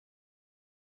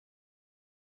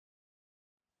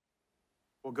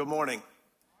Well, good morning.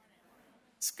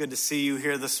 It's good to see you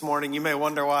here this morning. You may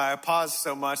wonder why I paused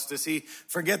so much. Does he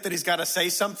forget that he's got to say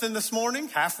something this morning,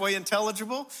 halfway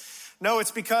intelligible? No,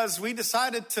 it's because we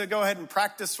decided to go ahead and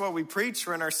practice what we preach.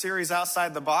 We're in our series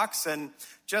Outside the Box, and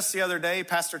just the other day,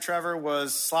 Pastor Trevor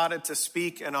was slotted to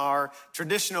speak in our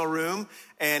traditional room,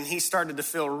 and he started to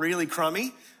feel really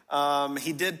crummy.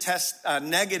 He did test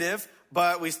negative,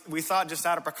 but we thought just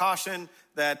out of precaution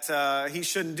that he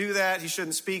shouldn't do that, he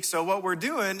shouldn't speak. So what we're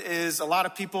doing is a lot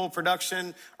of people,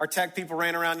 production, our tech people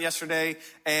ran around yesterday,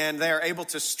 and they are able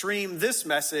to stream this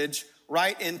message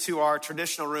right into our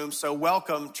traditional room. So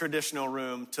welcome, traditional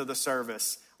room, to the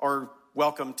service, or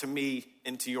welcome to me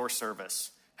into your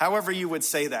service. However you would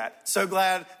say that. So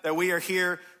glad that we are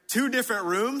here, two different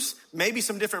rooms, maybe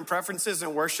some different preferences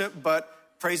in worship, but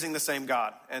praising the same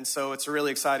God. And so it's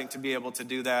really exciting to be able to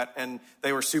do that. And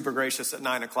they were super gracious at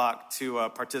 9 o'clock to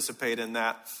participate in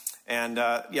that. And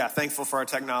thankful for our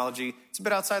technology. It's a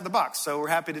bit outside the box, so we're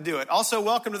happy to do it. Also,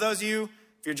 welcome to those of you,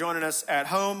 if you're joining us at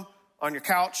home, on your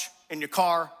couch, in your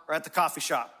car, or at the coffee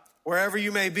shop. Wherever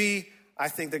you may be, I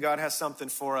think that God has something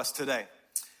for us today.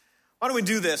 Why don't we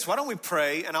do this? Why don't we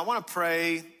pray? And I want to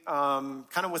pray kind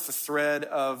of with the thread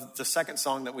of the second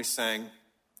song that we sang.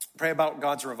 Pray about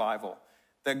God's revival,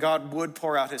 that God would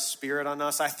pour out his Spirit on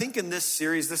us. I think in this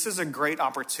series, this is a great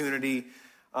opportunity.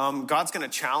 God's going to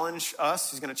challenge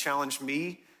us. He's going to challenge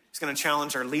me. He's going to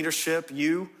challenge our leadership,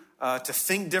 you, to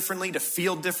think differently, to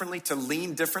feel differently, to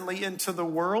lean differently into the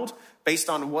world based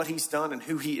on what he's done and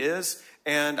who he is.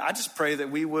 And I just pray that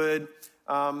we would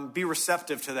be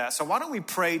receptive to that. So why don't we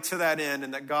pray to that end,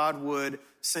 and that God would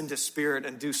send his Spirit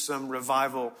and do some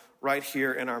revival right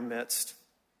here in our midst.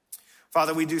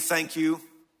 Father, we do thank you.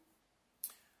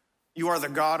 You are the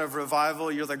God of revival.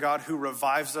 You're the God who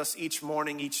revives us each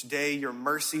morning, each day. Your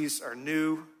mercies are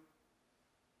new.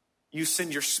 You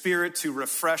send your Spirit to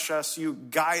refresh us. You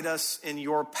guide us in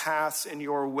your paths, in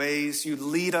your ways. You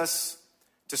lead us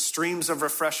to streams of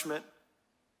refreshment.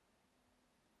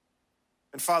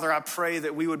 And Father, I pray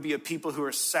that we would be a people who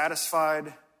are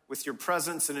satisfied with your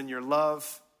presence and in your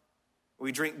love.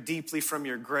 We drink deeply from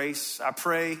your grace. I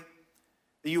pray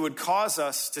that you would cause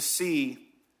us to see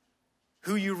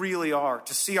who you really are,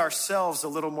 to see ourselves a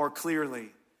little more clearly,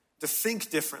 to think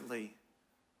differently.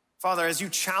 Father, as you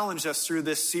challenge us through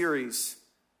this series,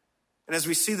 and as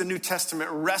we see the New Testament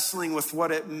wrestling with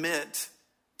what it meant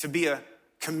to be a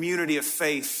community of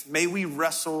faith, may we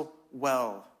wrestle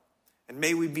well, and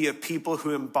may we be a people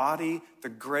who embody the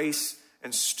grace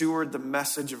and steward the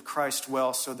message of Christ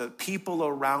well, so that people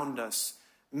around us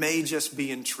may just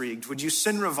be intrigued. Would you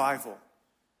send revival?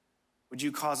 Would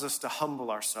you cause us to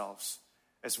humble ourselves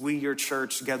as we, your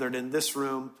church, gathered in this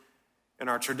room, in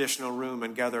our traditional room,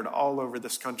 and gathered all over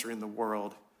this country and the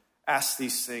world? Ask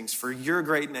these things for your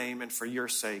great name and for your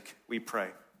sake, we pray.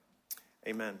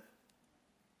 Amen.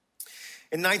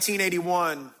 In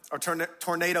 1981, a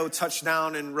tornado touched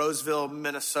down in Roseville,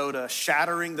 Minnesota,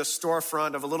 shattering the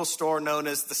storefront of a little store known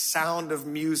as The Sound of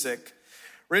Music.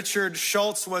 Richard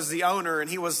Schultz was the owner, and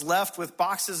he was left with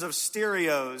boxes of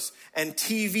stereos and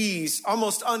TVs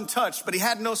almost untouched, but he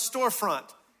had no storefront.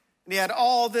 And he had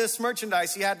all this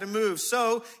merchandise he had to move,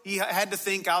 so he had to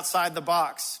think outside the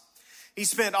box. He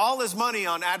spent all his money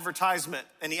on advertisement,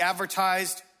 and he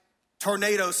advertised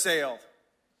tornado sale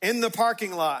in the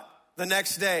parking lot the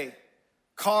next day.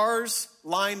 Cars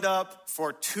lined up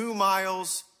for 2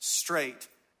 miles straight,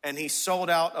 and he sold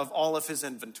out of all of his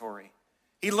inventory.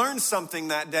 He learned something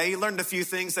that day. He learned a few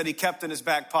things that he kept in his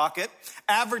back pocket.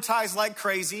 Advertise like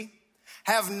crazy,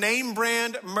 have name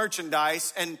brand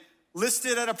merchandise, and list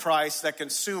it at a price that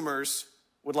consumers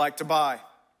would like to buy.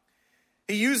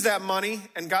 He used that money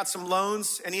and got some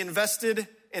loans, and he invested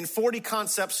in 40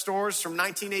 concept stores from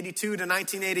 1982 to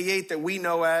 1988 that we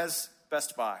know as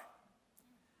Best Buy.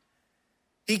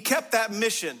 He kept that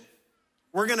mission.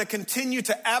 We're going to continue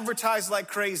to advertise like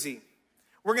crazy.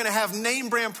 We're going to have name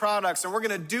brand products, and we're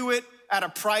going to do it at a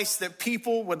price that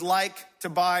people would like to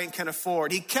buy and can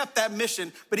afford. He kept that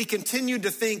mission, but he continued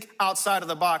to think outside of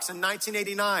the box. In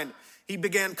 1989, he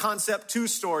began Concept 2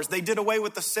 stores. They did away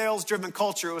with the sales-driven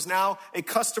culture. It was now a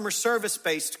customer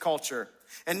service-based culture.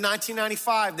 In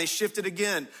 1995, they shifted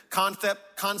again.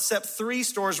 Concept 3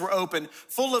 stores were open,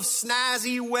 full of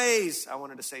snazzy ways. I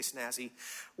wanted to say snazzy.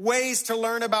 Ways to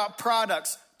learn about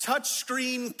products.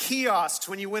 Touchscreen kiosks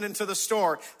when you went into the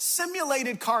store.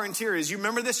 Simulated car interiors. You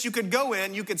remember this? You could go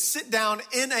in, you could sit down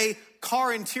in a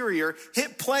car interior,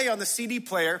 hit play on the CD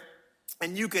player,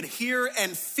 and you could hear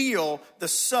and feel the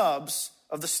subs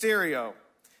of the stereo.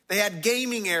 They had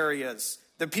gaming areas.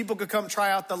 that people could come try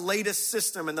out the latest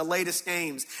system and the latest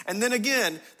games. And then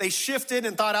again, they shifted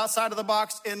and thought outside of the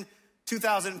box. In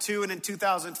 2002 and in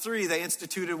 2003, they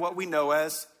instituted what we know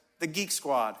as the Geek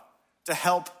Squad to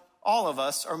help all of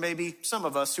us, or maybe some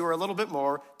of us who are a little bit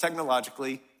more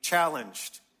technologically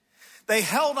challenged. They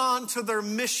held on to their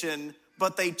mission,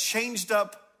 but they changed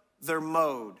up their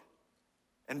mode.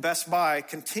 And Best Buy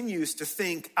continues to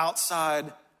think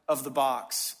outside of the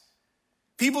box.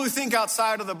 People who think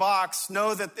outside of the box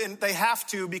know that they have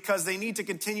to because they need to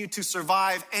continue to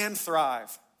survive and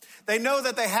thrive. They know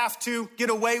that they have to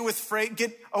get away with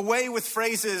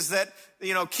phrases that,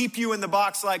 keep you in the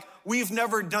box, like, we've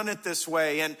never done it this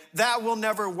way, and that will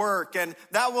never work, and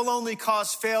that will only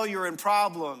cause failure and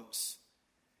problems.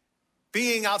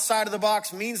 Being outside of the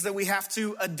box means that we have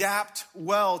to adapt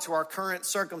well to our current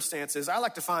circumstances. I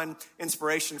like to find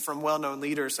inspiration from well-known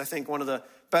leaders. I think one of the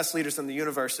best leaders in the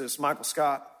universe is Michael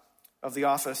Scott of The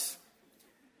Office.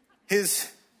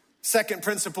 His second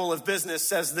principle of business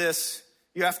says this: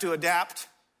 you have to adapt,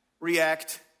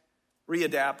 react,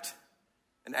 readapt,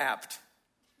 and apt.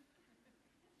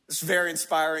 It's very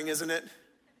inspiring, isn't it?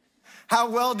 How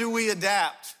well do we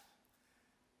adapt?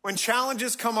 When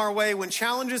challenges come our way, when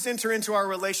challenges enter into our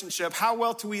relationship, how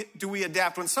well do we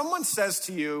adapt? When someone says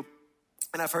to you,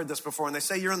 and I've heard this before, and they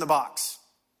say you're in the box,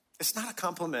 it's not a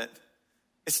compliment.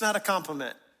 It's not a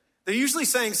compliment. They're usually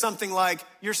saying something like,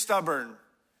 you're stubborn.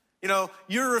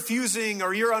 You're refusing,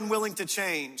 or you're unwilling to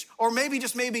change. Or maybe,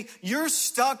 just maybe, you're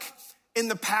stuck in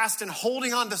the past and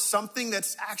holding on to something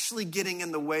that's actually getting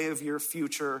in the way of your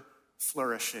future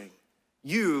flourishing.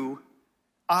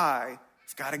 I've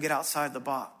got to get outside the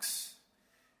box.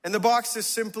 And the box is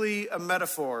simply a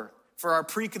metaphor for our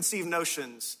preconceived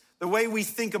notions, the way we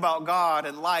think about God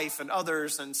and life and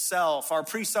others and self, our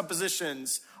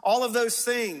presuppositions, all of those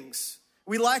things.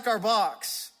 We like our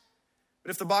box.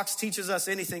 But if the box teaches us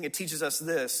anything, it teaches us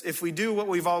this: if we do what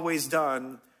we've always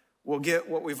done, we'll get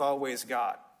what we've always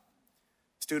got.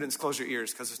 Students, close your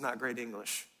ears because it's not great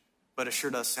English, but it sure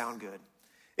does sound good.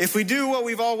 If we do what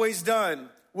we've always done,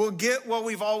 we'll get what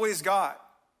we've always got.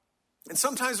 And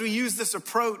sometimes we use this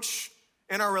approach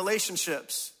in our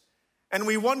relationships, and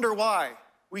we wonder why.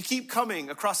 We keep coming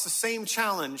across the same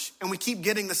challenge, and we keep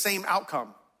getting the same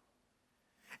outcome.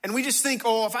 And we just think,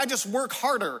 if I just work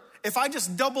harder, if I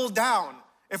just double down,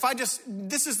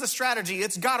 this is the strategy,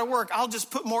 it's gotta work, I'll just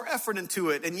put more effort into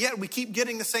it. And yet we keep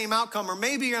getting the same outcome. Or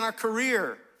maybe in our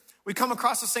career, we come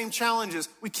across the same challenges,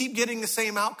 we keep getting the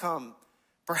same outcome.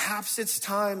 Perhaps it's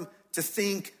time to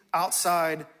think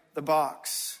outside the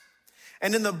box.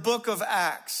 And in the book of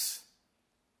Acts,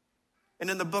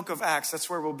 that's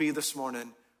where we'll be this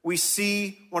morning, we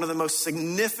see one of the most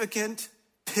significant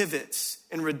pivots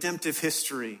in redemptive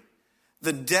history.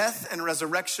 The death and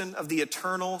resurrection of the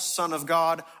eternal Son of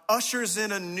God ushers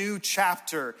in a new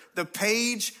chapter. The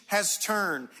page has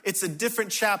turned. It's a different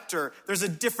chapter. There's a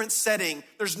different setting.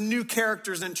 There's new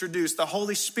characters introduced. The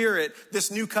Holy Spirit,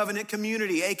 this new covenant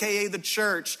community, aka the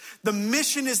church. The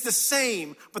mission is the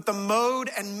same, but the mode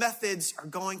and methods are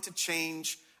going to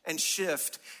change and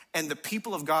shift. And the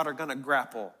people of God are going to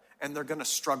grapple, and they're going to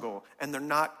struggle, and they're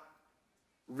not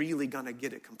really going to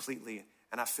get it completely.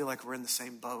 And I feel like we're in the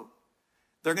same boat.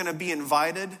 They're going to be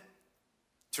invited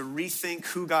to rethink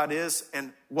who God is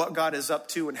and what God is up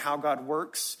to and how God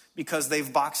works, because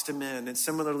they've boxed him in. And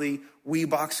similarly, we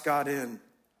box God in,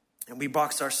 and we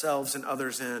box ourselves and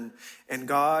others in. And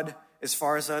God, as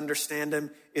far as I understand him,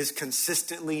 is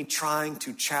consistently trying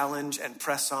to challenge and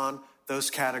press on those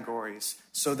categories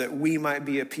so that we might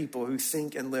be a people who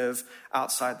think and live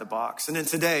outside the box. And then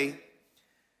today,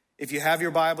 if you have your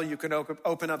Bible, you can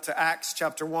open up to Acts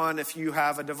chapter 1. If you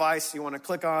have a device you want to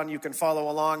click on, you can follow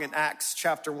along in Acts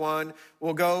chapter 1.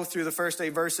 We'll go through the first 8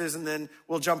 verses, and then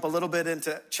we'll jump a little bit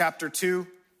into chapter 2.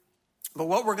 But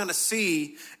what we're going to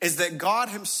see is that God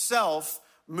himself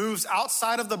moves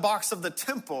outside of the box of the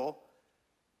temple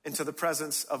into the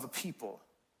presence of a people.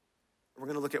 We're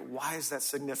going to look at why is that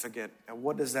significant and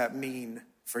what does that mean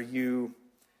for you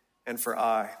and for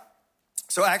I.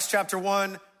 So Acts chapter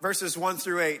 1, verses 1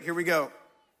 through 8. Here we go.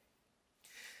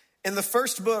 In the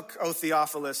first book, O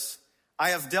Theophilus,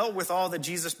 I have dealt with all that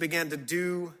Jesus began to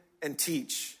do and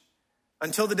teach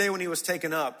until the day when he was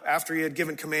taken up, after he had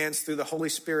given commands through the Holy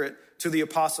Spirit to the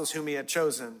apostles whom he had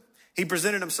chosen. He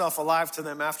presented himself alive to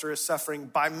them after his suffering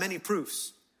by many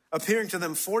proofs, appearing to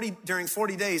them during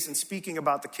 40 days and speaking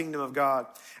about the kingdom of God.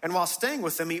 And while staying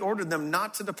with them, he ordered them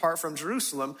not to depart from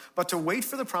Jerusalem, but to wait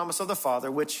for the promise of the Father,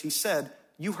 which he said,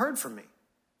 you heard from me.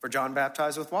 For John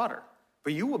baptized with water,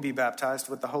 but you will be baptized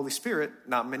with the Holy Spirit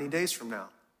not many days from now.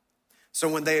 So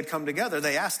when they had come together,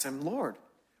 they asked him, Lord,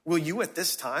 Will you at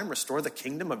this time restore the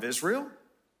kingdom of Israel?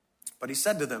 But he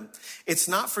said to them, it's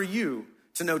not for you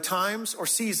to know times or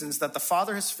seasons that the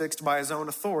Father has fixed by his own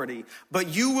authority, but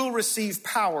you will receive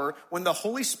power when the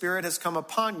Holy Spirit has come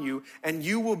upon you, and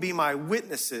you will be my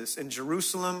witnesses in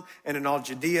Jerusalem and in all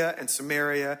Judea and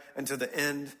Samaria and to the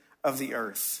end of the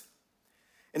earth.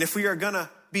 And if we are going to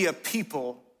be a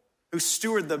people who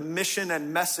steward the mission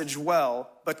and message well,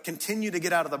 but continue to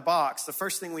get out of the box, the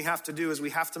first thing we have to do is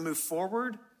we have to move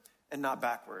forward and not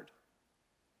backward.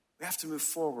 We have to move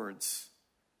forwards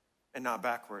and not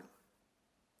backward.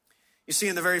 You see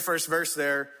in the very first verse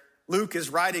there, Luke is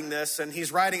writing this, and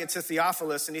he's writing it to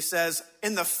Theophilus, and he says,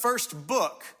 in the first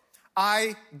book,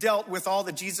 I dealt with all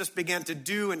that Jesus began to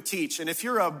do and teach. And if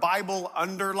you're a Bible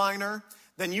underliner,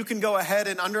 then you can go ahead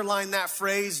and underline that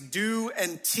phrase, do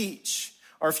and teach.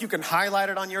 Or if you can highlight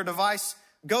it on your device,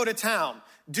 go to town,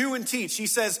 do and teach. He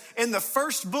says, in the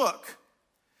first book.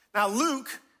 Now, Luke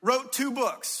wrote 2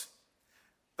 books,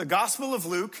 the Gospel of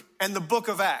Luke and the book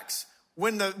of Acts.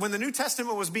 When the New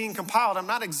Testament was being compiled, I'm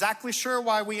not exactly sure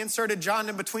why we inserted John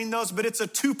in between those, but it's a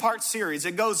 2-part series.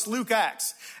 It goes Luke,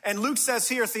 Acts. And Luke says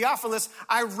here, Theophilus,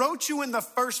 I wrote you in the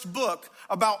first book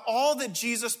about all that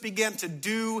Jesus began to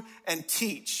do and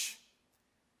teach.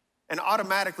 And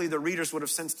automatically the readers would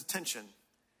have sensed attention.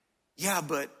 Yeah,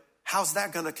 but how's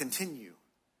that going to continue?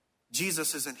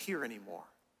 Jesus isn't here anymore.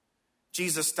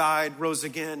 Jesus died, rose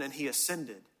again, and he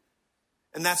ascended.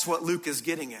 And that's what Luke is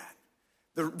getting at.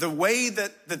 The way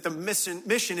that the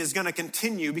mission is going to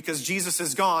continue because Jesus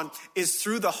is gone is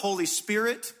through the Holy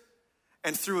Spirit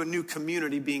and through a new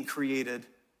community being created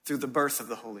through the birth of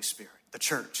the Holy Spirit, the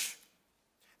church.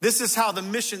 This is how the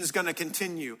mission is going to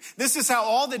continue. This is how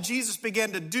all that Jesus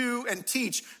began to do and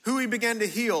teach, who he began to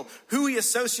heal, who he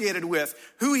associated with,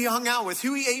 who he hung out with,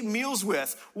 who he ate meals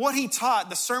with, what he taught,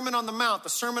 the Sermon on the Mount, the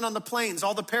Sermon on the Plains,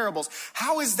 all the parables.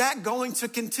 How is that going to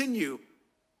continue?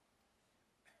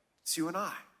 It's you and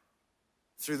I,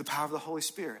 through the power of the Holy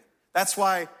Spirit. That's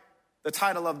why the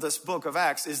title of this book of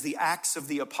Acts is the Acts of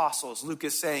the Apostles. Luke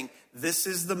is saying, this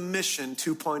is the mission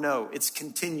 2.0. It's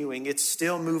continuing. It's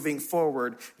still moving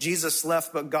forward. Jesus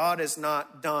left, but God is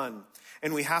not done.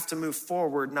 And we have to move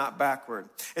forward, not backward.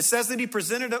 It says that he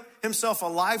presented himself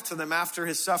alive to them after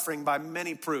his suffering by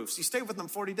many proofs. He stayed with them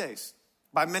 40 days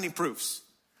by many proofs.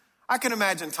 I can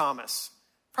imagine Thomas,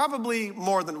 probably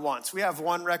more than once. We have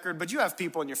one record, but you have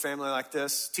people in your family like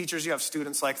this. Teachers, you have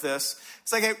students like this.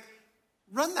 It's like, hey,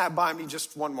 run that by me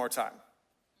just one more time.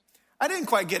 I didn't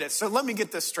quite get it, so let me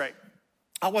get this straight.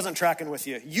 I wasn't tracking with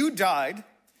you. You died,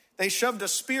 they shoved a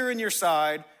spear in your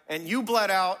side, and you bled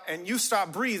out, and you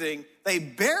stopped breathing. They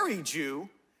buried you,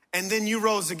 and then you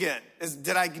rose again.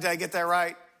 Did I get that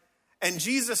right? And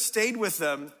Jesus stayed with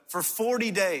them for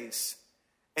 40 days,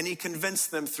 and he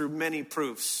convinced them through many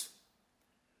proofs.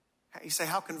 You say,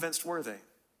 how convinced were they?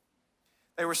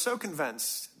 They were so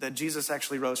convinced that Jesus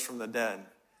actually rose from the dead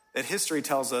that history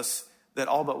tells us that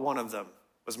all but one of them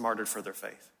was martyred for their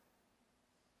faith.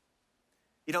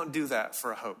 You don't do that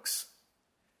for a hoax.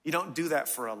 You don't do that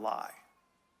for a lie.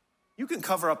 You can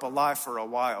cover up a lie for a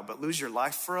while, but lose your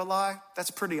life for a lie?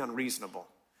 That's pretty unreasonable.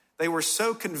 They were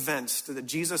so convinced that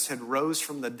Jesus had rose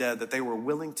from the dead that they were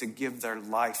willing to give their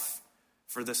life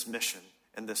for this mission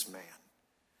and this man.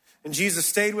 And Jesus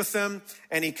stayed with them,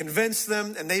 and he convinced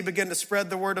them, and they began to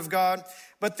spread the word of God.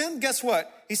 But then guess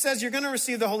what? He says, you're going to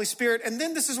receive the Holy Spirit. And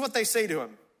then this is what they say to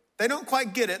him. They don't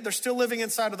quite get it. They're still living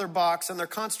inside of their box, and their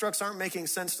constructs aren't making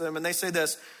sense to them. And they say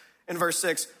this in verse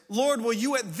 6, Lord, will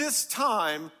you at this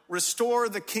time restore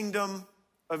the kingdom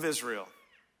of Israel?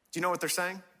 Do you know what they're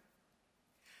saying?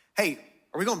 Hey,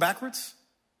 are we going backwards?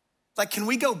 Like, can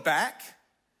we go back?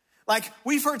 Like,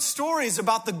 we've heard stories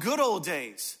about the good old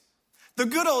days. The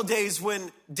good old days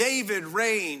when David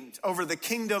reigned over the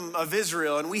kingdom of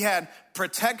Israel, and we had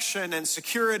protection and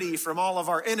security from all of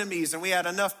our enemies, and we had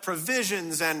enough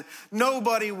provisions, and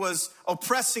nobody was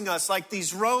oppressing us like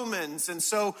these Romans. And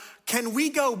so can we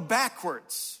go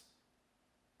backwards?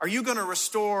 Are you going to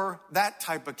restore that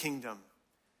type of kingdom?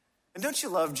 And don't you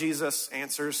love Jesus'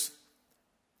 answers?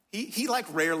 He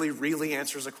like rarely really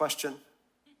answers a question.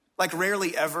 Like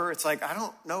rarely ever. It's like, I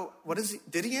don't know. What is he?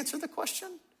 Did he answer the question?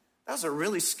 That was a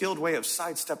really skilled way of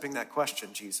sidestepping that question,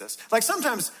 Jesus. Like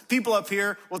sometimes people up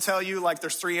here will tell you like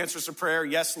there's 3 answers to prayer,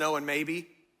 yes, no, and maybe.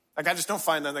 Like I just don't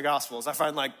find that in the Gospels. I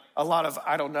find like a lot of,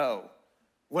 I don't know.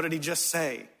 What did he just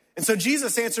say? And so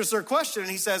Jesus answers their question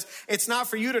and he says, it's not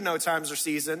for you to know times or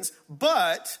seasons,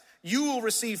 but you will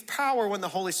receive power when the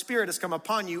Holy Spirit has come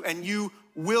upon you, and you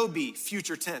will be,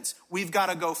 future tense. We've got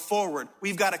to go forward.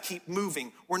 We've got to keep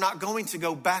moving. We're not going to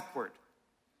go backward.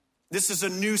 This is a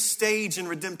new stage in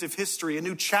redemptive history, a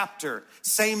new chapter,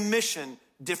 same mission,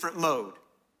 different mode.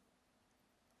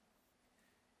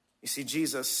 You see,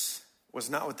 Jesus was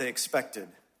not what they expected,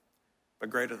 but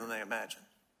greater than they imagined.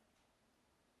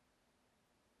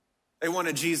 They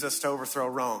wanted Jesus to overthrow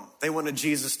Rome. They wanted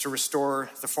Jesus to restore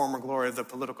the former glory of the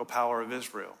political power of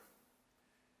Israel.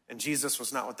 And Jesus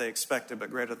was not what they expected,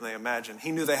 but greater than they imagined.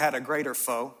 He knew they had a greater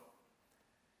foe.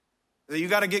 You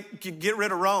got to get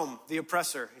rid of Rome, the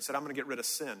oppressor. He said, I'm going to get rid of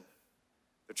sin,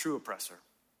 the true oppressor.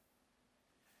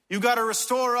 You got to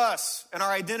restore us and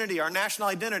our identity, our national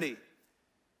identity,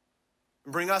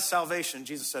 and bring us salvation.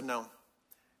 Jesus said, no,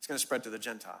 it's going to spread to the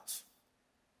Gentiles.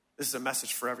 This is a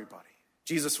message for everybody.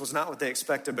 Jesus was not what they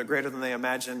expected, but greater than they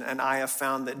imagined. And I have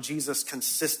found that Jesus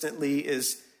consistently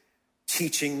is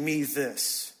teaching me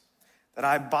this, that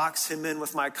I box him in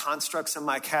with my constructs and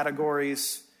my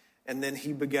categories, and then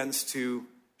he begins to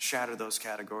shatter those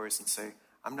categories and say,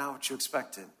 I'm not what you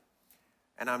expected,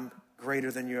 and I'm greater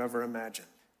than you ever imagined.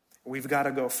 We've got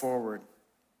to go forward.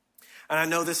 And I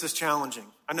know this is challenging.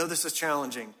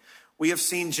 We have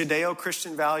seen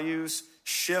Judeo-Christian values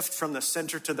shift from the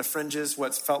center to the fringes,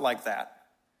 what's felt like that.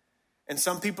 And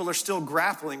some people are still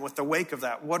grappling with the wake of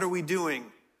that. What are we doing?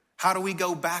 How do we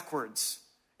go backwards?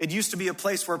 It used to be a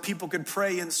place where people could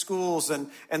pray in schools and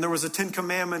there was a 10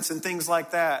 Commandments and things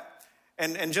like that.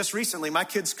 And just recently, my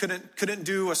kids couldn't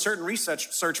do a certain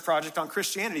research project on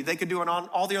Christianity. They could do it on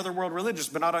all the other world religions,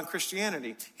 but not on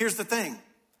Christianity. Here's the thing.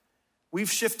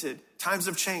 We've shifted. Times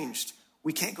have changed.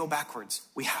 We can't go backwards.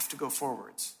 We have to go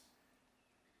forwards.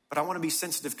 But I want to be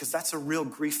sensitive because that's a real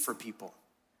grief for people.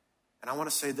 And I want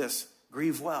to say this,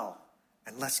 grieve well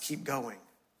and let's keep going.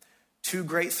 Two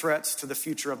great threats to the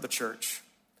future of the church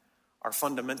are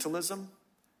fundamentalism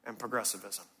and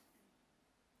progressivism.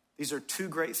 These are two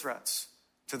great threats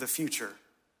to the future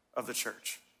of the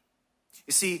church.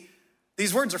 You see,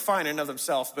 these words are fine in and of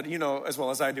themselves, but you know as well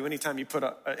as I do, anytime you put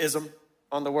a ism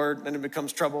on the word, then it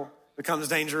becomes trouble, becomes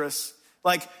dangerous.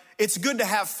 Like, it's good to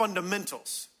have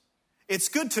fundamentals. It's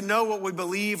good to know what we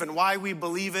believe and why we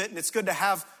believe it, and it's good to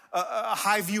have a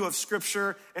high view of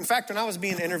Scripture. In fact, when I was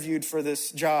being interviewed for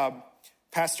this job,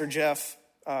 Pastor Jeff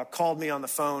called me on the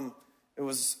phone. It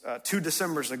was 2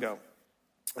 Decembers ago.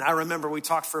 And I remember we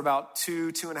talked for about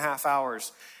 2.5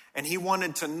 hours, and he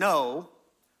wanted to know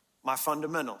my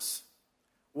fundamentals.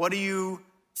 What do you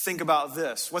think about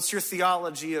this? What's your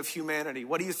theology of humanity?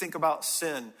 What do you think about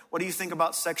sin? What do you think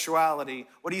about sexuality?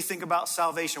 What do you think about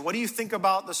salvation? What do you think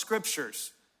about the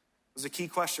Scriptures? It was a key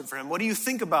question for him. What do you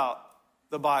think about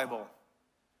the Bible?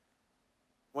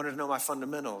 Wanted to know my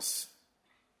fundamentals.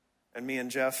 And me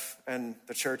and Jeff and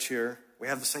the church here, we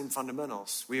have the same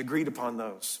fundamentals. We agreed upon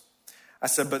those. I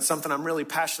said, but something I'm really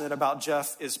passionate about,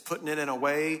 Jeff, is putting it in a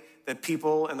way that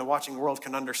people in the watching world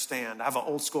can understand. I have an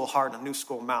old school heart and a new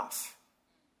school mouth.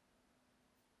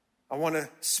 I want to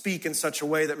speak in such a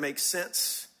way that makes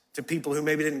sense to people who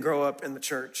maybe didn't grow up in the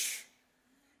church.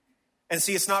 And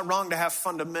see, it's not wrong to have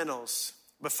fundamentals,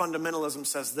 but fundamentalism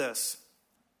says this: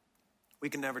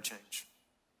 we can never change.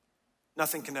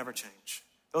 Nothing can ever change.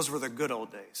 Those were the good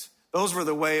old days. Those were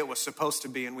the way it was supposed to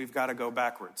be, and we've got to go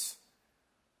backwards.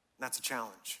 And that's a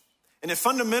challenge. And if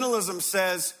fundamentalism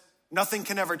says nothing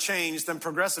can ever change, then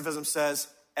progressivism says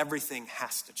everything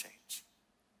has to change.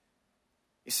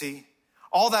 You see,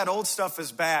 all that old stuff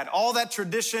is bad. All that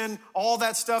tradition, all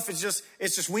that stuff is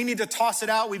just we need to toss it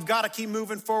out. We've got to keep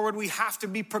moving forward. We have to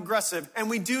be progressive, and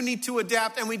we do need to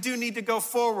adapt, and we do need to go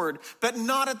forward, but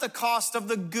not at the cost of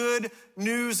the good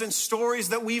news and stories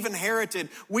that we've inherited.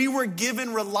 We were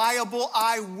given reliable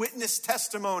eyewitness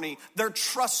testimony. They're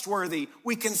trustworthy.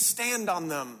 We can stand on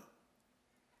them.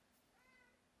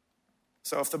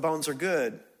 So if the bones are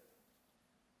good,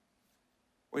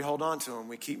 we hold on to them.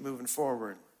 We keep moving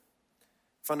forward.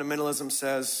 Fundamentalism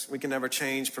says we can never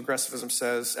change. Progressivism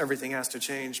says everything has to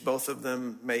change. Both of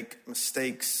them make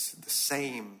mistakes, the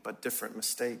same but different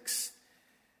mistakes.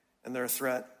 And they're a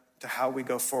threat to how we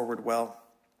go forward well.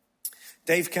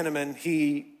 Dave Kinnaman,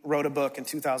 he wrote a book in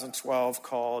 2012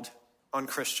 called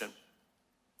Unchristian.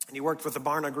 And he worked with the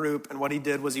Barna Group, and what he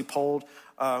did was he polled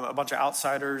a bunch of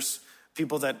outsiders,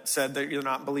 people that said that you're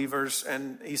not believers,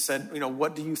 and he said,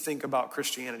 what do you think about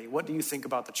Christianity? What do you think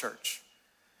about the church?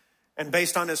 And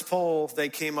based on his poll, they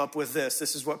came up with this.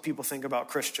 This is what people think about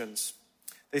Christians.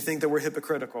 They think that we're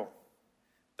hypocritical,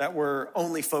 that we're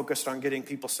only focused on getting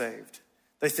people saved.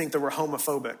 They think that we're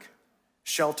homophobic,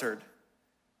 sheltered,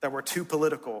 that we're too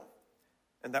political,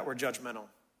 and that we're judgmental.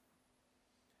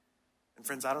 And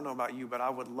friends, I don't know about you, but I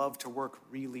would love to work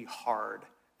really hard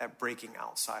at breaking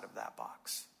outside of that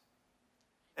box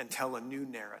and tell a new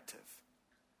narrative,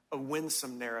 a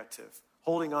winsome narrative,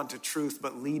 holding on to truth,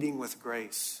 but leading with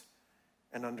grace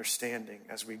and understanding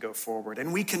as we go forward.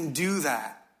 And we can do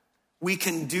that. We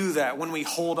can do that when we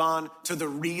hold on to the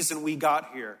reason we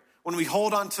got here. When we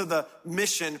hold on to the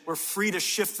mission, we're free to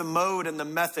shift the mode and the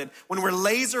method. When we're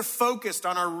laser focused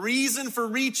on our reason for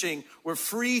reaching, we're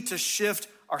free to shift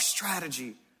our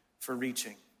strategy for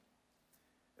reaching.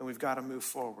 And we've got to move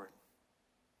forward,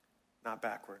 not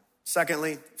backward.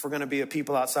 Secondly, if we're going to be a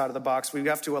people outside of the box, we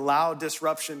have to allow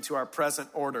disruption to our present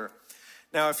order.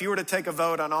 Now, if you were to take a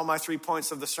vote on all my 3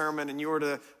 points of the sermon and you were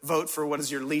to vote for what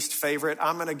is your least favorite,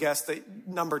 I'm going to guess that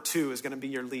number 2 is going to be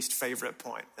your least favorite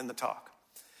point in the talk.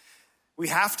 We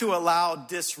have to allow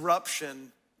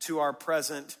disruption to our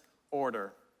present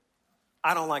order.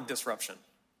 I don't like disruption.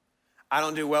 I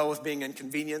don't do well with being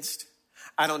inconvenienced.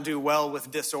 I don't do well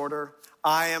with disorder.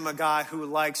 I am a guy who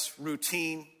likes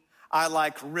routine. I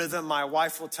like rhythm. My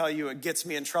wife will tell you it gets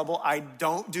me in trouble. I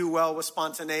don't do well with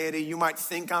spontaneity. You might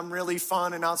think I'm really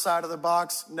fun and outside of the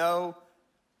box. No.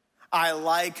 I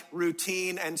like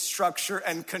routine and structure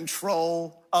and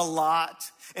control a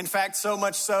lot. In fact, so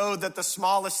much so that the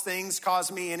smallest things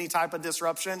cause me any type of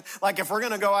disruption. Like if we're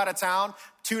going to go out of town,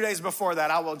 2 days before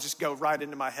that, I will just go right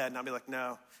into my head and I'll be like,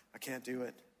 no, I can't do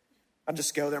it. I'll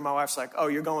just go there. My wife's like, oh,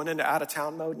 you're going into out of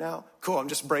town mode now? Cool, I'm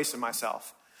just bracing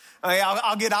myself.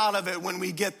 I'll get out of it when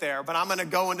we get there, but I'm going to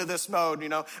go into this mode,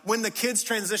 When the kids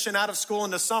transition out of school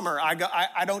into summer,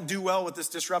 I don't do well with this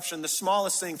disruption. The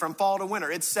smallest thing from fall to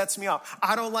winter, it sets me off.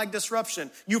 I don't like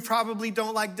disruption. You probably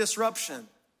don't like disruption,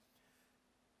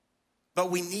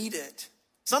 but we need it.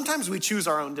 Sometimes we choose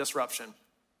our own disruption.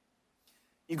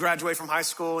 You graduate from high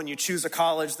school and you choose a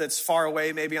college that's far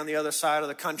away, maybe on the other side of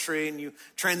the country, and you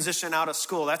transition out of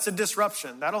school. That's a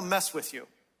disruption. That'll mess with you.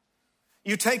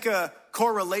 You take a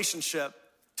core relationship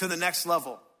to the next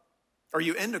level, or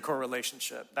you end a core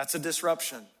relationship. That's a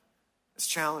disruption. It's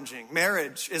challenging.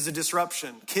 Marriage is a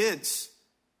disruption. Kids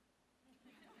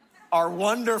are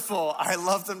wonderful. I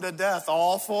love them to death,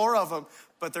 all 4 of them,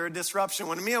 but they're a disruption.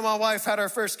 When me and my wife had our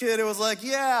first kid, it was like,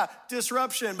 yeah,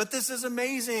 disruption, but this is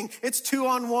amazing. It's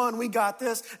 2-on-1. We got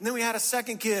this. And then we had a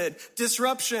second kid,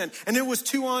 disruption, and it was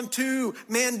 2-on-2,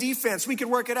 man defense. We could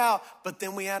work it out. But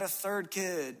then we had a third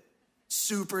kid.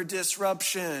 Super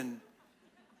disruption.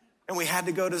 And we had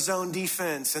to go to zone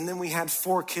defense. And then we had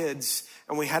 4 kids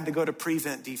and we had to go to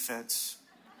prevent defense.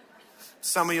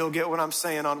 Some of you will get what I'm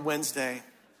saying on Wednesday.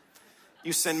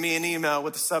 You send me an email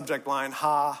with the subject line,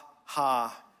 ha,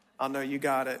 ha. I'll know you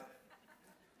got it.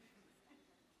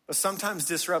 But sometimes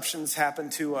disruptions happen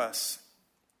to us.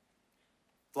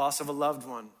 Loss of a loved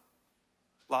one,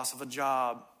 loss of a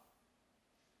job,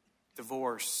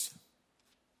 divorce,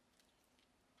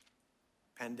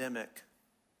 pandemic.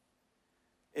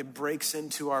 It breaks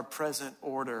into our present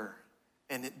order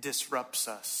and it disrupts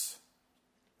us.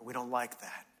 We don't like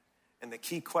that. And the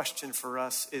key question for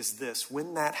us is this: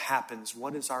 when that happens,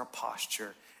 what is our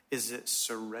posture? Is it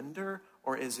surrender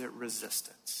or is it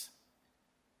resistance?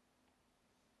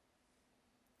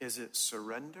 Is it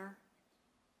surrender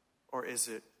or is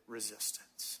it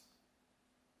resistance?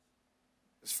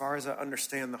 As far as I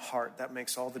understand the heart, that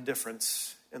makes all the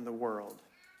difference in the world.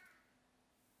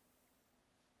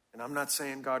 And I'm not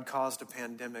saying God caused a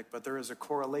pandemic, but there is a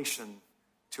correlation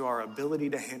to our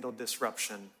ability to handle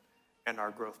disruption and our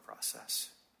growth process.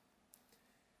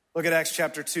 Look at Acts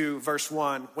chapter 2, verse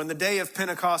 1. When the day of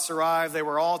Pentecost arrived, they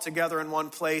were all together in one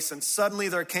place, and suddenly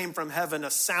there came from heaven a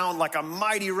sound like a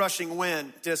mighty rushing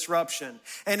wind, disruption.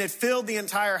 And it filled the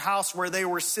entire house where they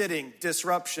were sitting,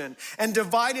 disruption. And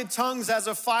divided tongues as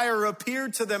a fire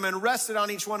appeared to them and rested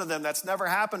on each one of them. That's never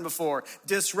happened before,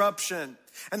 disruption.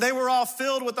 And they were all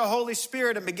filled with the Holy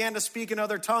Spirit and began to speak in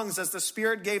other tongues as the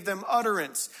Spirit gave them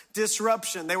utterance,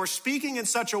 disruption. They were speaking in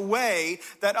such a way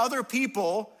that other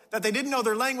people, that they didn't know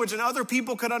their language and other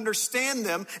people could understand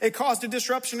them. It caused a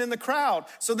disruption in the crowd.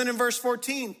 So then in verse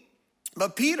 14,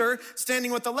 but Peter,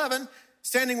 standing with the 11,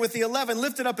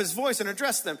 lifted up his voice and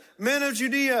addressed them. Men of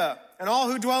Judea and all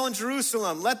who dwell in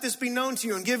Jerusalem, let this be known to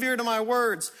you and give ear to my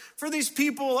words. For these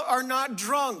people are not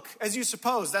drunk, as you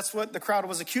suppose. That's what the crowd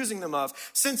was accusing them of.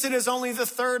 Since it is only the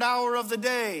 3rd hour of the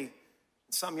day.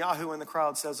 Some Yahoo in the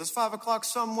crowd says, it's 5 o'clock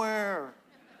somewhere.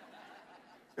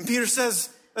 And Peter says,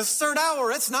 it's 3rd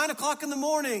hour. It's 9 o'clock in the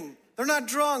morning. They're not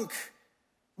drunk.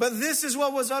 But this is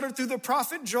what was uttered through the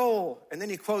prophet Joel. And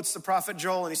then he quotes the prophet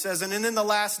Joel and he says, and in the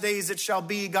last days it shall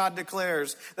be, God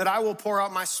declares, that I will pour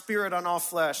out my spirit on all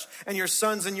flesh, and your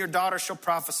sons and your daughters shall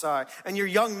prophesy, and your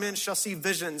young men shall see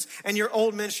visions, and your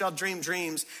old men shall dream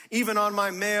dreams. Even on my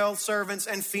male servants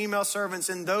and female servants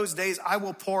in those days I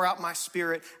will pour out my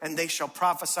spirit, and they shall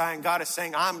prophesy. And God is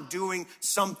saying, I'm doing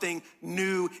something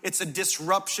new. It's a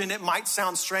disruption. It might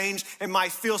sound strange. It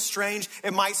might feel strange.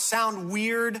 It might sound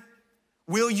weird.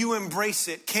 Will you embrace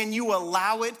it? Can you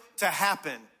allow it to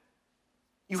happen?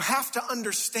 You have to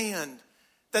understand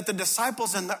that the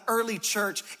disciples in the early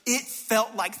church, it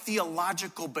felt like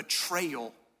theological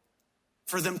betrayal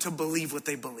for them to believe what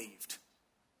they believed.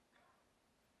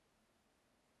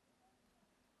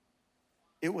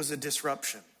 It was a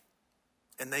disruption,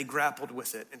 and they grappled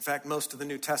with it. In fact, most of the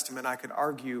New Testament, I could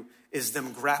argue, is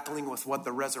them grappling with what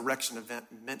the resurrection event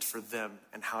meant for them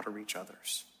and how to reach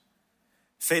others.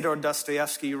 Fyodor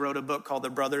Dostoevsky wrote a book called The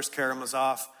Brothers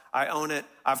Karamazov. I own it.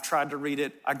 I've tried to read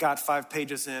it. I got 5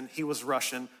 pages in. He was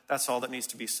Russian. That's all that needs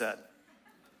to be said.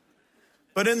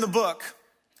 But in the book,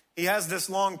 he has this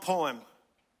long poem.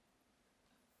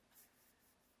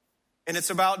 And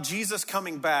it's about Jesus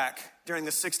coming back during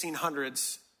the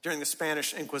 1600s, during the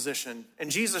Spanish Inquisition. And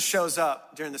Jesus shows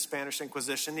up during the Spanish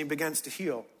Inquisition. And he begins to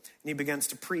heal. And he begins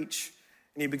to preach.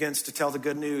 And he begins to tell the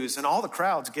good news. And all the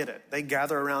crowds get it. They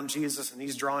gather around Jesus and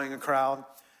he's drawing a crowd.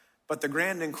 But the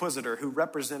Grand Inquisitor, who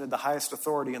represented the highest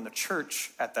authority in the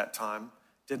church at that time,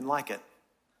 didn't like it.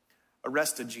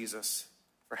 Arrested Jesus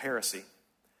for heresy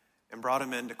and brought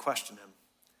him in to question him.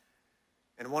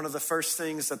 And one of the first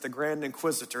things that the Grand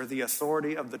Inquisitor, the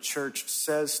authority of the church,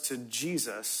 says to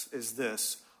Jesus is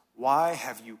this: why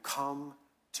have you come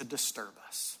to disturb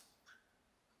us?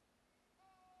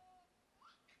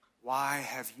 Why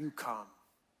have you come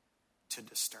to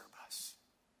disturb us?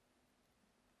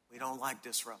 We don't like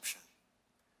disruption,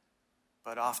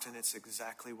 but often it's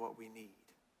exactly what we need.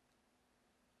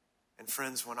 And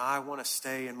friends, when I want to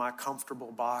stay in my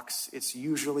comfortable box, it's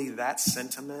usually that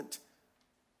sentiment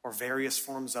or various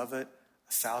forms of it,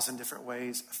 1,000 different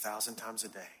ways, 1,000 times a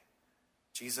day.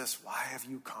 Jesus, why have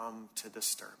you come to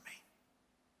disturb me?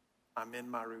 I'm in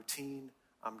my routine.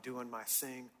 I'm doing my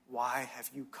thing. Why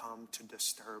have you come to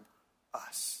disturb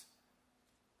us?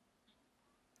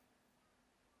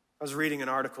 I was reading an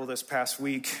article this past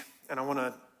week, and I want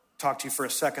to talk to you for a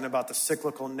second about the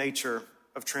cyclical nature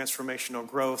of transformational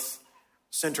growth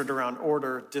centered around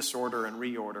order, disorder, and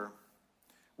reorder.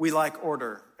 We like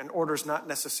order, and order is not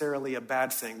necessarily a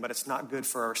bad thing, but it's not good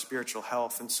for our spiritual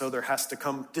health. And so there has to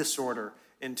come disorder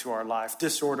into our life,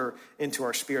 disorder into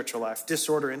our spiritual life,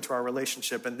 disorder into our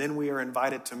relationship, and then we are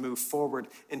invited to move forward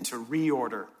into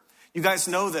reorder. You guys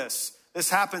know this. This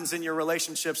happens in your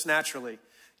relationships naturally.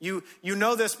 You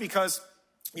know this because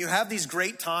you have these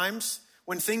great times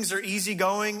when things are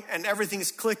easygoing and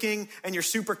everything's clicking and you're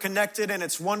super connected and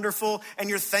it's wonderful and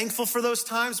you're thankful for those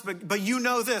times, but you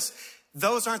know this.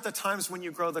 Those aren't the times when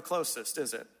you grow the closest,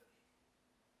 is it?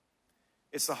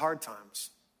 It's the hard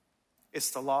times. It's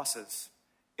the losses.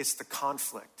 It's the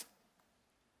conflict.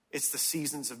 It's the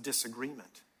seasons of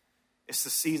disagreement. It's the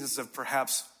seasons of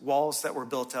perhaps walls that were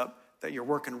built up that you're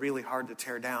working really hard to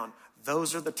tear down.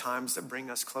 Those are the times that bring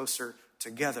us closer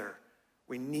together.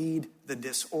 We need the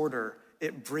disorder.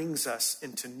 It brings us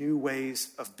into new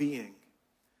ways of being.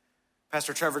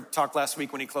 Pastor Trevor talked last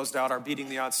week when he closed out our Beating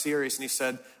the Odds series, and he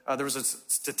said there was a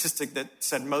statistic that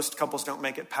said most couples don't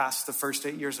make it past the first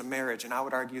 8 years of marriage. And I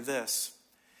would argue this: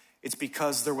 it's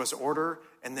because there was order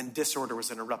and then disorder was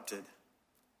interrupted.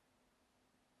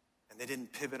 And they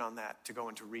didn't pivot on that to go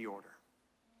into reorder.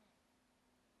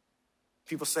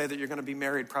 People say that you're going to be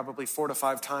married probably 4 to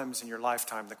 5 times in your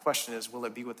lifetime. The question is, will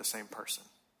it be with the same person?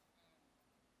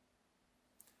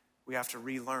 We have to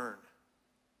relearn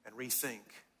and rethink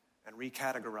and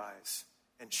recategorize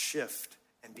and shift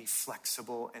and be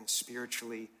flexible and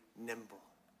spiritually nimble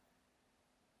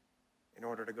in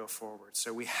order to go forward.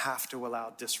 So we have to allow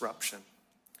disruption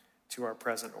to our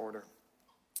present order.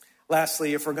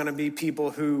 Lastly, if we're going to be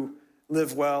people who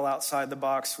live well outside the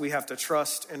box, we have to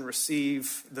trust and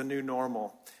receive the new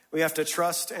normal. We have to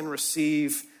trust and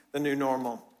receive the new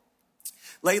normal.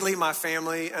 Lately, my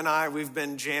family and I, we've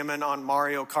been jamming on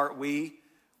Mario Kart Wii.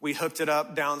 We hooked it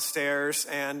up downstairs,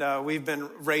 and we've been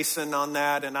racing on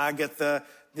that, and I get the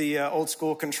old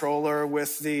school controller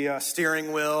with the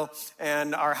steering wheel,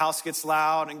 and our house gets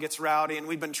loud and gets rowdy, and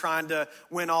we've been trying to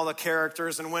win all the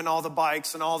characters and win all the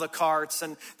bikes and all the karts.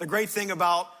 And the great thing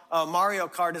about Mario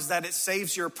Kart is that it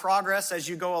saves your progress as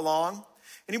you go along.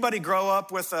 Anybody grow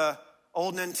up with a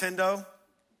old Nintendo?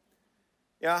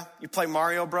 Yeah, you play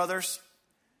Mario Brothers.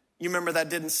 You remember that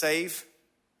didn't save?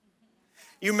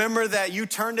 You remember that you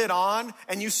turned it on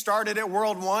and you started at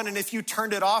World 1, and if you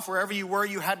turned it off wherever you were,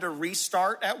 you had to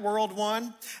restart at World 1.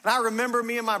 And I remember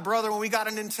me and my brother, when we got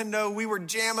a Nintendo, we were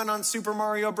jamming on Super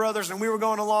Mario Brothers, and we were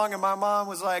going along, and my mom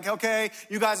was like, okay,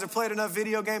 you guys have played enough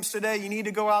video games today, you need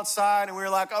to go outside. And we were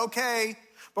like, okay,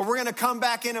 but we're gonna come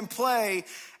back in and play,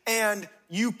 and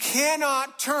you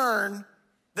cannot turn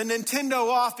the Nintendo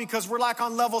off because we're like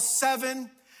on level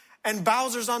 7 and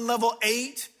Bowser's on level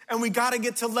 8. And we got to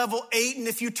get to level 8. And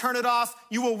if you turn it off,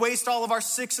 you will waste all of our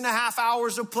 6.5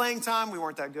 hours of playing time. We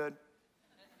weren't that good.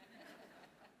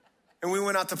 And we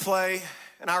went out to play.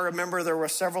 And I remember there were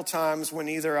several times when,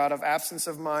 either out of absence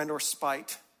of mind or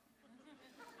spite,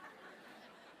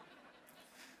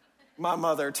 my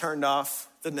mother turned off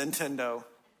the Nintendo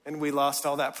and we lost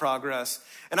all that progress.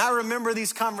 And I remember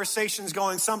these conversations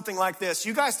going something like this.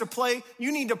 You guys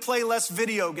you need to play less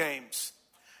video games.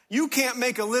 You can't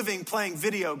make a living playing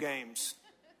video games.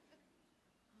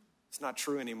 It's not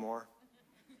true anymore.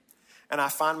 And I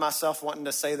find myself wanting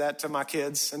to say that to my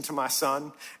kids and to my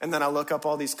son. And then I look up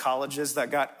all these colleges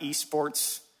that got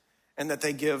esports and that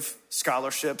they give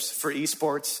scholarships for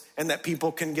esports and that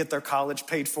people can get their college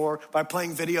paid for by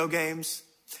playing video games.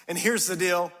 And here's the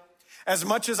deal. As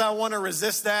much as I want to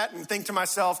resist that and think to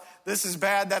myself, this is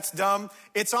bad, that's dumb,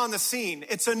 it's on the scene.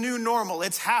 It's a new normal.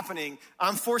 It's happening.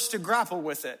 I'm forced to grapple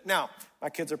with it. Now, my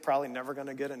kids are probably never going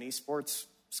to get an esports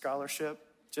scholarship,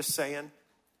 just saying,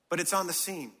 but it's on the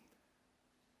scene.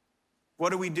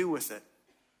 What do we do with it?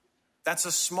 That's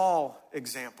a small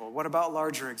example. What about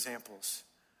larger examples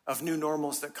of new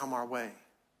normals that come our way?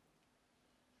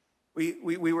 We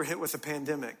were hit with a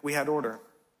pandemic. We had order, and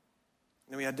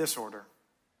then we had disorder.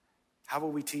 How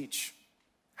will we teach?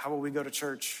 How will we go to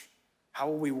church? How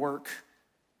will we work?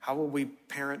 How will we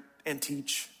parent and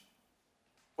teach?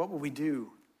 What will we do?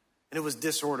 And it was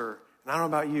disorder. And I don't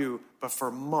know about you, but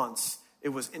for months, it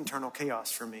was internal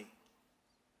chaos for me.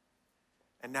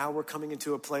 And now we're coming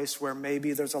into a place where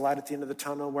maybe there's a light at the end of the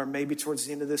tunnel, where maybe towards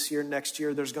the end of this year, next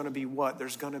year, there's going to be what?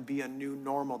 There's going to be a new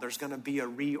normal. There's going to be a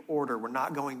reorder. We're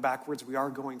not going backwards. We are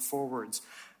going forwards.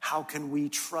 How can we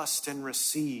trust and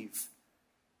receive?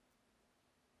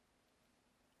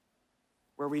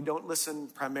 Where we don't listen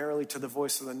primarily to the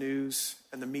voice of the news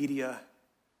and the media,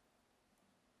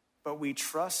 but we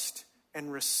trust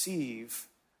and receive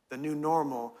the new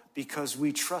normal because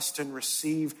we trust and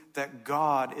receive that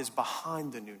God is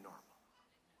behind the new normal.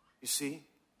 You see?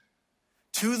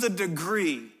 To the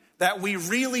degree that we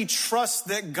really trust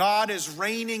that God is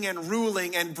reigning and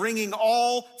ruling and bringing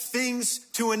all things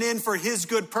to an end for his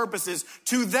good purposes,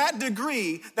 to that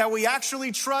degree that we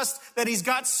actually trust that he's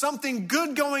got something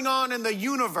good going on in the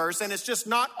universe and it's just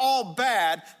not all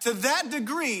bad, to that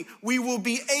degree, we will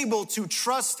be able to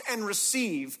trust and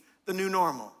receive the new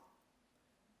normal.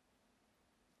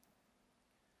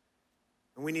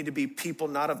 And we need to be people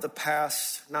not of the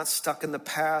past, not stuck in the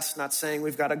past, not saying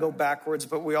we've got to go backwards,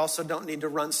 but we also don't need to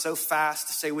run so fast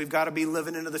to say we've got to be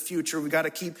living into the future. We've got to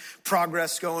keep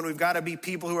progress going. We've got to be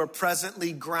people who are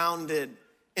presently grounded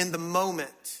in the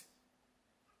moment.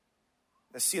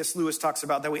 As C.S. Lewis talks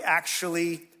about, that we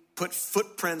actually put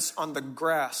footprints on the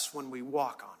grass when we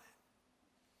walk on it.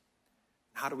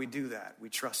 How do we do that? We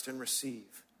trust and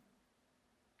receive.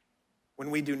 When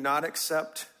we do not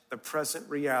accept the present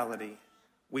reality,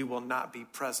 we will not be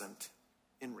present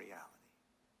in reality.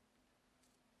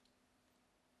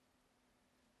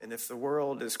 And if the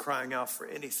world is crying out for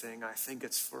anything, I think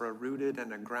it's for a rooted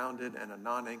and a grounded and a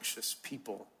non-anxious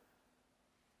people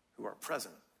who are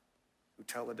present, who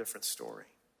tell a different story.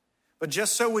 But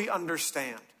just so we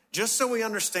understand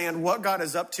what God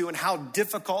is up to and how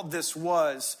difficult this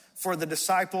was for the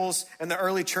disciples and the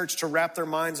early church to wrap their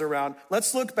minds around,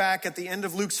 let's look back at the end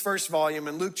of Luke's first volume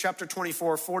in Luke chapter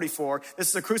 24, 44. This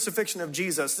is the crucifixion of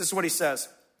Jesus. This is what he says.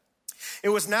 It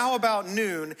was now about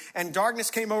noon, and darkness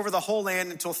came over the whole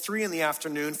land until 3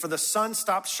 p.m, for the sun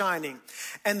stopped shining.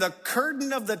 And the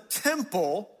curtain of the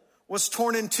temple was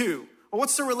torn in two. Well,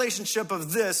 what's the relationship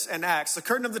of this and Acts? The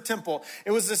curtain of the temple.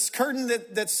 It was this curtain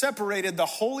that separated the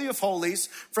Holy of Holies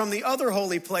from the other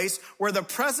holy place where the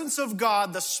presence of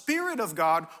God, the Spirit of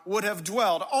God, would have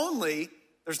dwelled. Only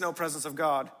there's no presence of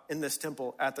God in this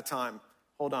temple at the time.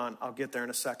 Hold on, I'll get there in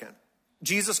a second.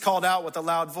 Jesus called out with a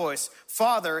loud voice,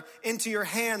 "Father, into your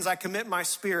hands I commit my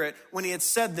spirit." When he had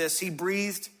said this, he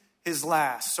breathed his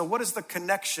last. So what is the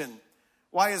connection?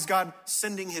 Why is God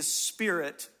sending his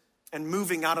Spirit and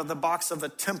moving out of the box of a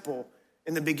temple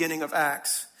in the beginning of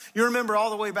Acts? You remember all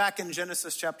the way back in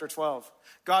Genesis chapter 12,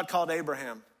 God called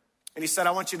Abraham And he said,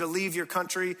 I want you to leave your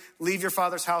country, leave your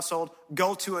father's household,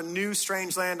 go to a new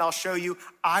strange land. I'll show you.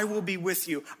 I will be with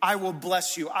you. I will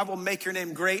bless you. I will make your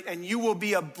name great, and you will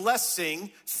be a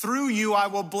blessing. Through you, I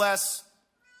will bless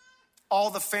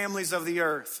all the families of the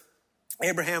earth.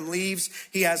 Abraham leaves,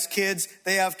 he has kids,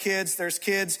 they have kids, there's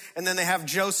kids, and then they have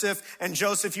Joseph. And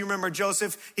Joseph, you remember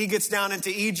Joseph, he gets down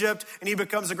into Egypt and he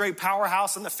becomes a great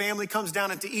powerhouse, and the family comes down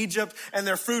into Egypt and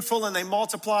they're fruitful and they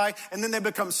multiply, and then they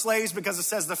become slaves because it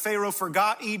says the Pharaoh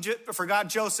forgot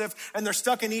Joseph, and they're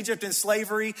stuck in Egypt in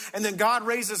slavery. And then God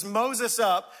raises Moses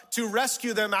up to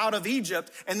rescue them out of Egypt.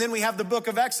 And then we have the book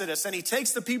of Exodus, and he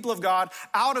takes the people of God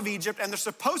out of Egypt, and they're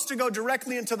supposed to go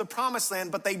directly into the promised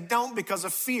land, but they don't because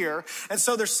of fear. And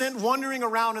so they're sent wandering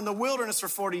around in the wilderness for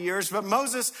 40 years. But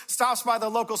Moses stops by the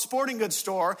local sporting goods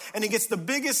store, and he gets the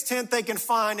biggest tent they can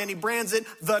find, and he brands it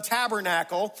the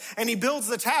tabernacle. And he builds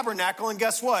the tabernacle, and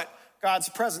guess what? God's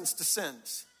presence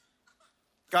descends.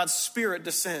 God's spirit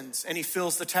descends, and he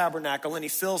fills the tabernacle, and he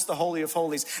fills the Holy of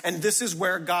Holies. And this is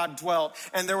where God dwelt.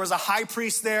 And there was a high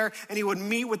priest there, and he would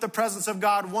meet with the presence of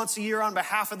God once a year on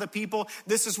behalf of the people.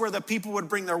 This is where the people would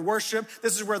bring their worship.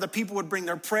 This is where the people would bring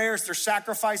their prayers, their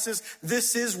sacrifices.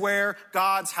 This is where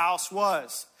God's house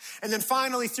was. And then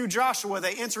finally, through Joshua,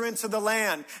 they enter into the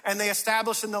land and they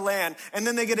establish in the land. And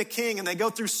then they get a king, and they go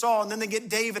through Saul, and then they get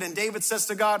David. And David says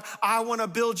to God, I want to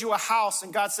build you a house.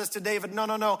 And God says to David,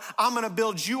 no, I'm going to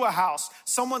build you a house.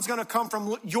 Someone's going to come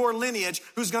from your lineage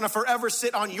who's going to forever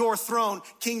sit on your throne,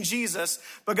 King Jesus.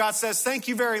 But God says, thank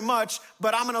you very much,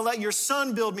 but I'm going to let your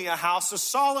son build me a house. So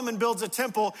Solomon builds a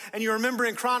temple, and you remember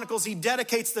in Chronicles, he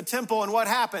dedicates the temple, and what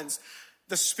happens?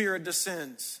 The Spirit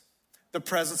descends. The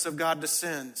presence of God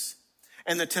descends,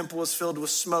 and the temple is filled with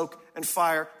smoke and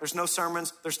fire. There's no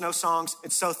sermons, there's no songs.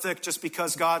 It's so thick just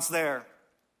because God's there.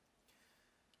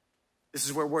 This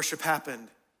is where worship happened.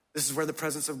 This is where the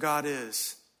presence of God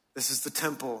is. This is the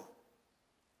temple.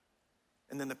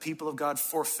 And then the people of God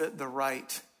forfeit the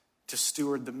right to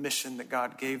steward the mission that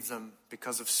God gave them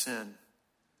because of sin.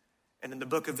 And in the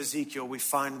book of Ezekiel, we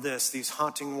find these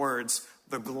haunting words: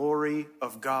 the glory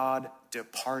of God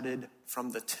departed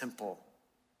from the temple.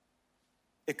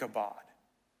 Ichabod.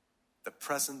 The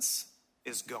presence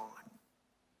is gone.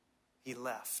 He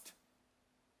left,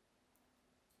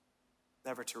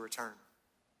 never to return.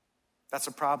 That's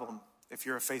a problem if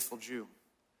you're a faithful Jew.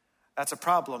 That's a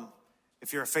problem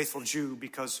if you're a faithful Jew,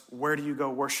 because where do you go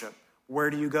worship? Where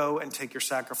do you go and take your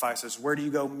sacrifices? Where do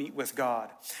you go meet with God?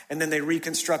 And then they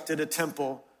reconstructed a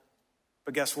temple,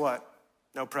 but guess what?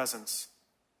 No presence.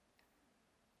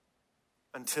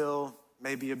 Until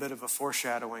maybe a bit of a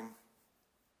foreshadowing,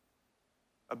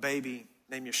 a baby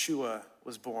named Yeshua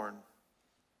was born.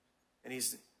 And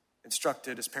his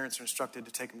parents are instructed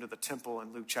to take him to the temple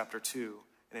in Luke chapter 2.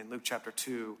 And in Luke chapter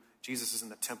 2, Jesus is in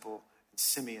the temple, and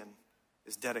Simeon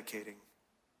is dedicating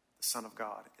the Son of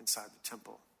God inside the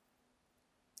temple.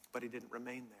 But he didn't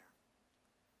remain there.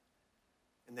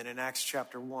 And then in Acts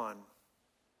chapter 1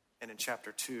 and in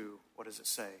chapter 2, what does it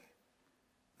say?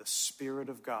 The Spirit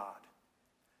of God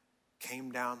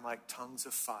came down like tongues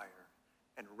of fire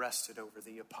and rested over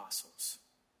the apostles.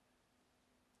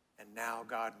 And now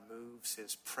God moves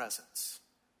his presence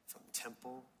from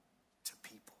temple to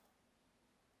people,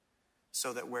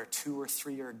 so that where 2 or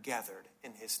 3 are gathered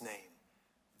in his name,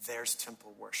 there's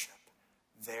temple worship,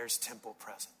 there's temple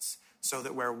presence. So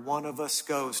that where one of us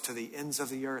goes to the ends of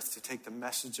the earth to take the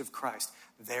message of Christ,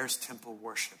 there's temple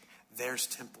worship, there's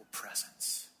temple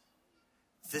presence.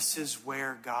 This is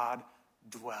where God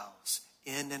dwells,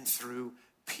 in and through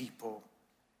people,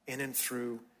 in and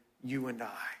through you and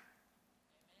I.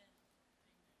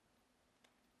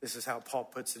 This is how Paul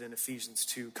puts it in Ephesians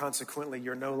 2. Consequently,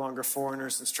 you're no longer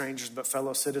foreigners and strangers, but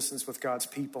fellow citizens with God's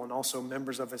people and also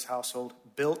members of his household,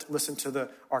 built, listen to the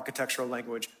architectural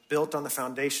language, built on the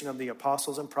foundation of the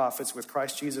apostles and prophets, with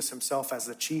Christ Jesus himself as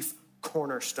the chief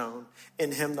cornerstone.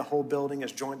 In him, the whole building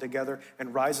is joined together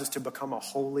and rises to become a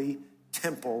holy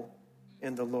temple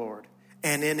in the Lord.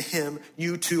 And in him,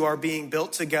 you two are being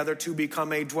built together to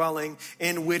become a dwelling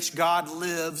in which God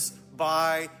lives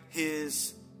by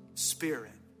his Spirit.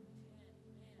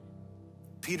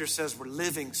 Peter says we're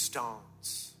living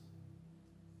stones.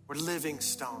 We're living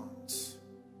stones.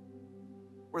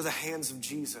 We're the hands of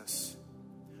Jesus.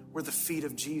 We're the feet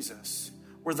of Jesus.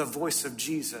 We're the voice of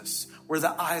Jesus. We're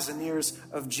the eyes and ears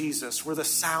of Jesus. We're the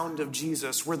sound of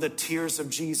Jesus. We're the tears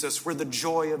of Jesus. We're the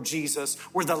joy of Jesus.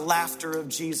 We're the laughter of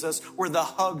Jesus. We're the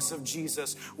hugs of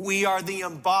Jesus. We are the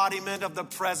embodiment of the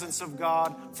presence of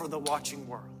God for the watching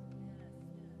world.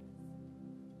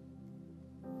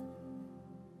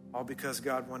 All because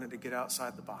God wanted to get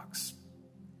outside the box.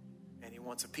 And he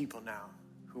wants a people now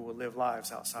who will live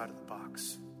lives outside of the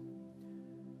box.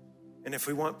 And if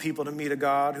we want people to meet a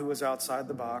God who is outside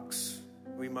the box,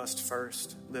 we must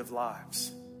first live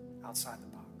lives outside the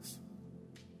box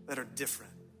that are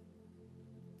different,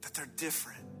 that they're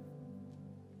different,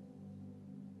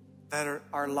 that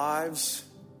our lives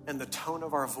and the tone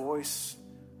of our voice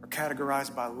are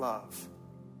categorized by love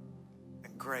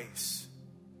and grace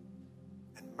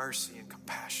and mercy and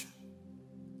compassion,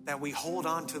 that we hold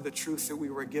on to the truth that we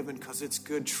were given because it's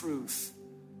good truth,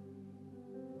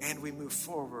 and we move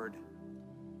forward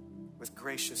with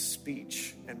gracious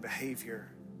speech and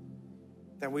behavior,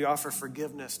 that we offer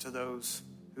forgiveness to those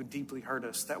who deeply hurt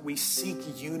us, that we seek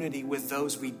unity with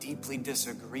those we deeply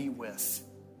disagree with,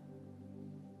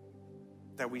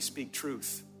 that we speak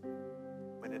truth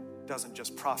when it doesn't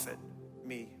just profit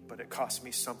me, but it costs me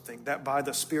something, that by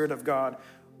the Spirit of God,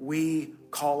 we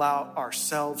call out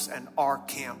ourselves and our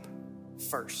camp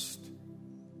first.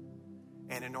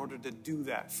 And in order to do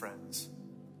that, friends,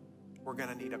 we're going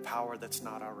to need a power that's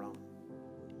not our own.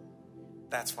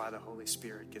 That's why the Holy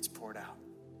Spirit gets poured out.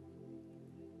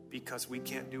 Because we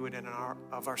can't do it in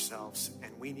of ourselves,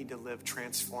 and we need to live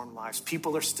transformed lives.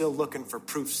 People are still looking for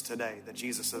proofs today that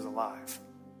Jesus is alive.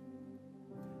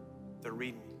 They're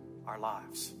reading our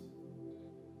lives.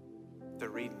 They're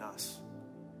reading us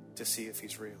to see if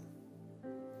he's real.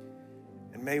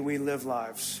 And may we live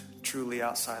lives truly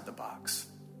outside the box.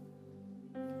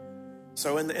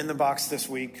 So in the box this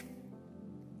week,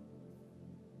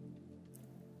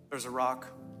 there's a rock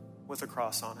with a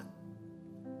cross on it.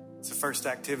 It's the first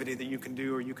activity that you can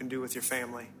do or you can do with your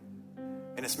family.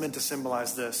 And it's meant to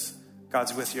symbolize this: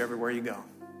 God's with you everywhere you go.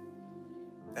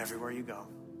 Everywhere you go.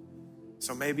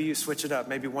 So maybe you switch it up.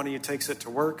 Maybe one of you takes it to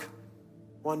work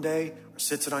one day or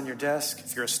sits it on your desk.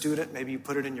 If you're a student, maybe you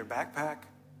put it in your backpack.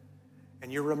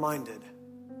 And you're reminded,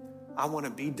 I want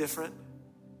to be different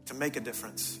to make a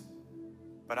difference.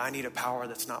 But I need a power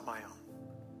that's not my own.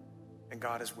 And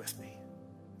God is with me.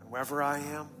 And wherever I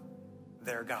am,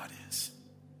 there God is.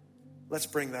 Let's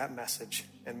bring that message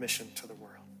and mission to the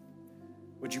world.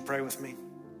 Would you pray with me?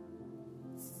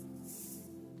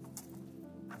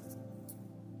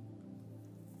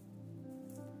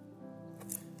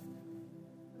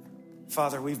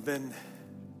 Father, we've been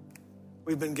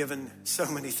given so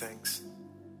many things.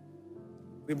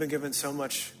 We've been given so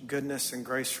much goodness and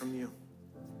grace from you.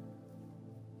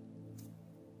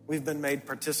 We've been made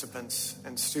participants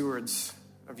and stewards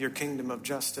of your kingdom of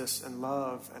justice and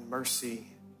love and mercy.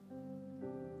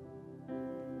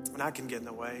 And I can get in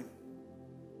the way.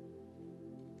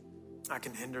 I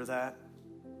can hinder that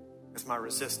with my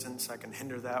resistance. I can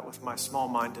hinder that with my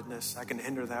small-mindedness. I can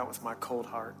hinder that with my cold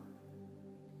heart.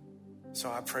 So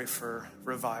I pray for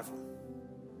revival.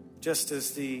 Just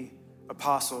as the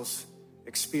apostles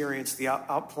experienced the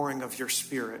outpouring of your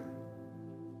Spirit,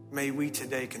 may we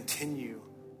today continue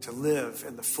to live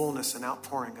in the fullness and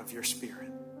outpouring of your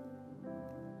Spirit.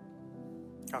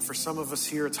 God, for some of us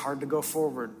here, it's hard to go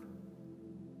forward.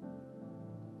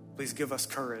 Please give us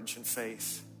courage and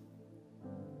faith.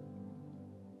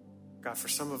 God, for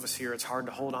some of us here, it's hard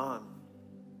to hold on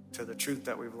to the truth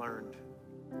that we've learned.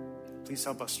 Please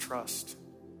help us trust.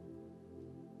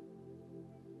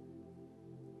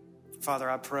 Father,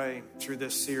 I pray through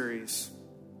this series,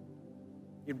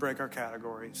 you'd break our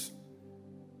categories.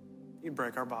 You'd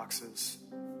break our boxes.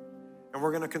 And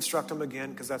we're going to construct them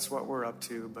again because that's what we're up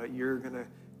to. But you're going to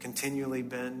continually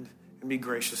bend and be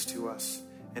gracious to us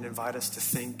and invite us to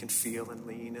think and feel and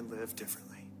lean and live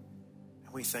differently.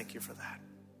 And we thank you for that.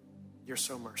 You're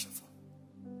so merciful.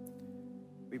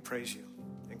 We praise you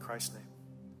in Christ's name.